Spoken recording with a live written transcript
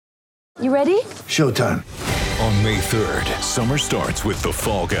You ready? Showtime. On May 3rd, summer starts with The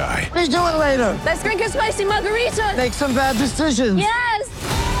Fall Guy. Let's do it later. Let's drink a spicy margarita. Make some bad decisions. Yes.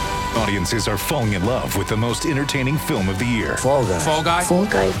 Audiences are falling in love with the most entertaining film of the year. Fall Guy. Fall Guy? Fall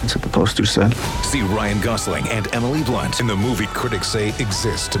guy. That's what the poster said. See Ryan Gosling and Emily Blunt in the movie critics say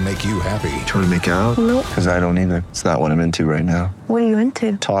exists to make you happy. Trying to make it out? Nope. Because I don't either. It's not what I'm into right now. What are you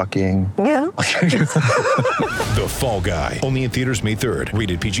into? Talking. Yeah. The Fall Guy. Only in theaters May 3rd.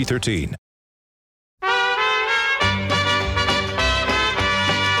 Rated PG-13.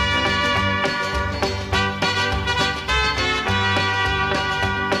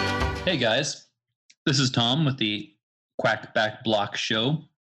 Hey guys, this is Tom with the Quack Back Block Show.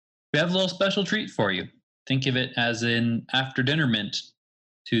 We have a little special treat for you. Think of it as an after dinner mint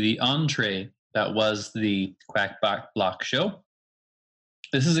to the entree that was the Quack Back Block Show.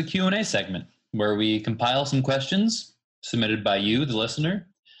 This is a Q&A segment where we compile some questions submitted by you, the listener,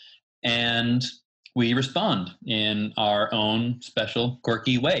 and we respond in our own special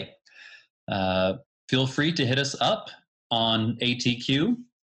quirky way. Feel free to hit us up on ATQ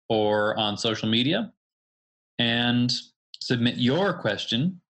or on social media and submit your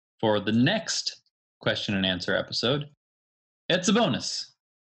question for the next question and answer episode. It's a bonus.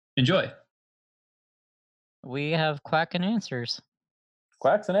 Enjoy. We have Quack and Answers.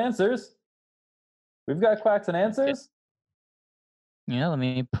 Quacks and answers. We've got quacks and answers. Yeah, let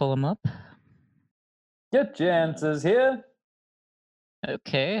me pull them up. Get your answers here.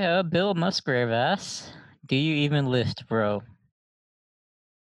 Okay, Bill Musgrave asks, do you even lift, bro?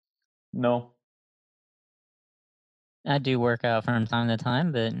 No. I do work out from time to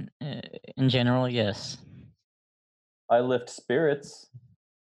time, but in general, yes. I lift spirits.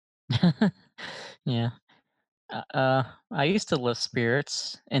 Yeah. I used to lift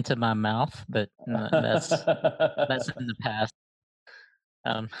spirits into my mouth, but that's in the past.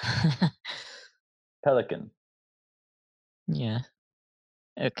 Pelican. Yeah.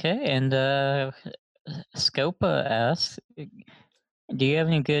 Okay, and Scopa asks, do you have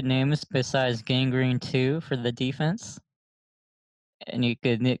any good names besides Gangrene 2 for the defense? Any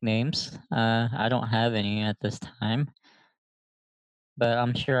good nicknames? I don't have any at this time, but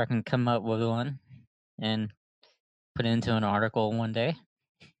I'm sure I can come up with one and put it into an article one day.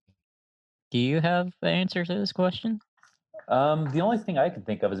 Do you have the answer to this question? The only thing I can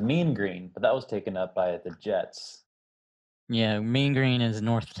think of is Mean Green, but that was taken up by the Jets. Yeah, Mean Green is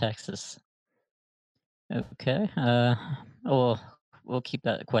North Texas. Okay. We'll keep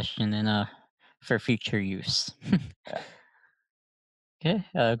that question in for future use. Yeah. Okay.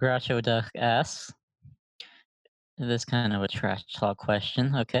 Groucho Duck asks, this kind of a trash talk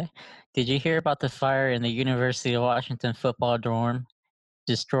question. Okay. Did you hear about the fire in the University of Washington football dorm?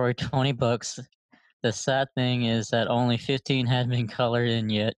 Destroyed 20 books. The sad thing is that only 15 had been colored in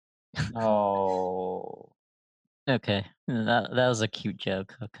yet. Oh. Okay. That was a cute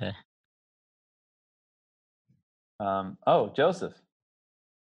joke. Okay. Joseph.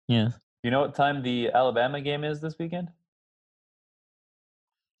 Yes. You know what time the Alabama game is this weekend?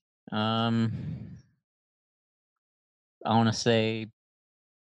 I want to say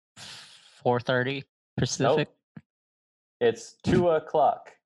 4:30 Pacific. Nope. It's 2:00.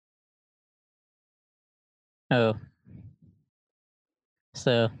 Oh.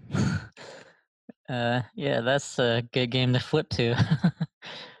 So, yeah, that's a good game to flip to.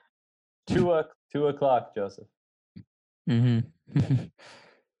 2:00, Joseph. Mm-hmm.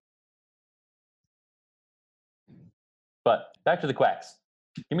 But back to the quacks.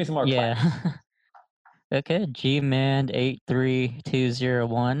 Give me some more quacks. Yeah. Okay,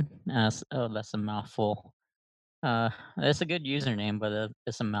 Gman83201. Oh, that's a mouthful. That's a good username, but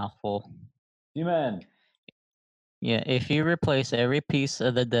it's a mouthful. G-Man. Yeah, if you replace every piece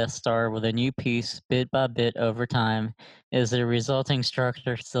of the Death Star with a new piece bit by bit over time, is the resulting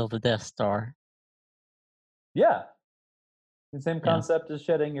structure still the Death Star? Yeah. The same concept as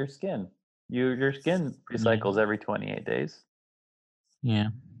shedding your skin. Your skin recycles every 28 days. Yeah.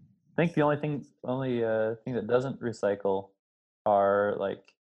 I think the only thing that doesn't recycle are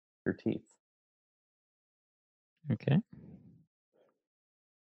like your teeth. Okay.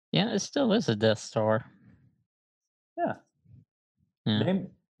 Yeah, it still is a Death Star. Yeah. Yeah.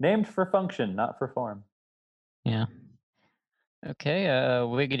 Named for function, not for form. Yeah. Okay,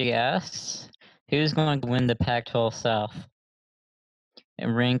 Wiggity asks, who's going to win the Pac-12 South?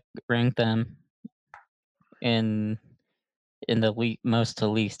 And rank them in the most to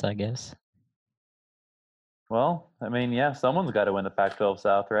least, I guess. Well, I mean, yeah, someone's got to win the Pac-12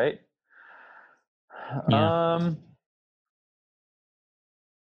 South, right? Yeah.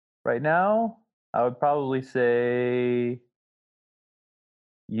 Right now, I would probably say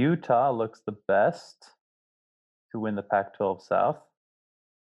Utah looks the best to win the Pac-12 South.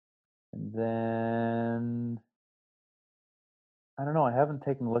 And then, I don't know. I haven't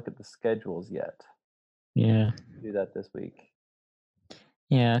taken a look at the schedules yet. Yeah. Do that this week.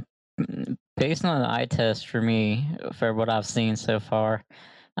 Yeah. Based on the eye test for me, for what I've seen so far,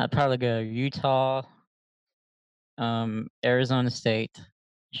 I'd probably go Utah, Arizona State,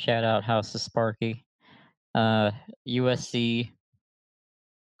 shout out House of Sparky, USC,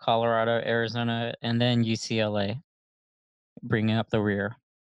 Colorado, Arizona, and then UCLA, bringing up the rear.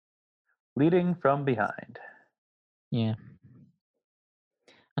 Leading from behind. Yeah.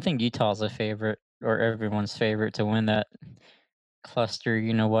 I think Utah's a favorite, or everyone's favorite, to win that cluster,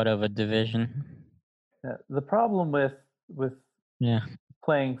 of a division. Yeah, the problem with Yeah.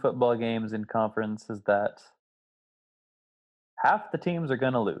 playing football games in conference is that half the teams are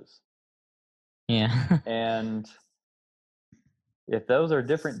going to lose. Yeah. And if those are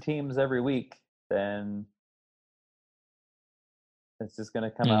different teams every week, then it's just going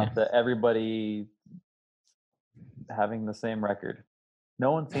to come out that everybody having the same record.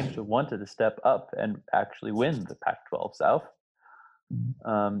 No one seems to want to step up and actually win the Pac-12 South.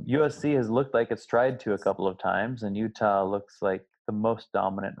 USC has looked like it's tried to a couple of times, and Utah looks like the most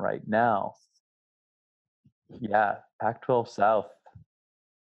dominant right now. Yeah, Pac-12 South,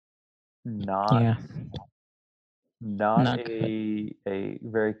 not a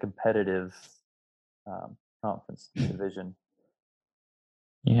very competitive conference division.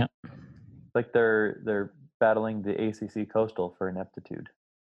 Yeah. Like they're battling the ACC Coastal for ineptitude.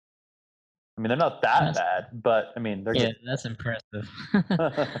 I mean, they're not that bad, but I mean, they're good. That's impressive.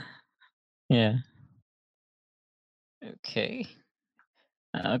 Yeah. Okay.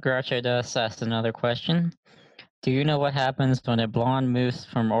 Groucho Dust asked another question. Do you know what happens when a blonde moves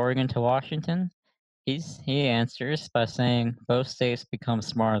from Oregon to Washington? He answers by saying both states become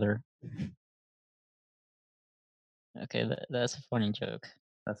smarter. Okay, that's a funny joke.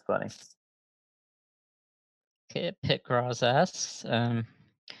 That's funny. Okay, Pit Gross asks,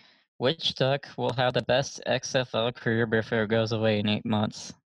 which Duck will have the best XFL career before it goes away in 8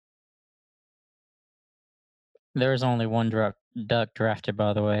 months? There's only one Duck drafted,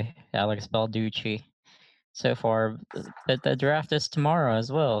 by the way, Alex Balducci. So far, but the draft is tomorrow as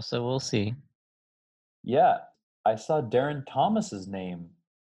well, so we'll see. Yeah, I saw Darren Thomas's name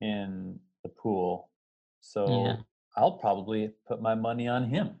in the pool, so I'll probably put my money on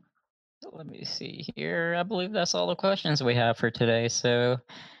him. Let me see here. I believe that's all the questions we have for today, so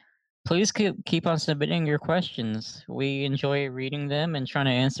please keep on submitting your questions. We enjoy reading them and trying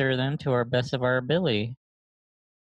to answer them to our best of our ability.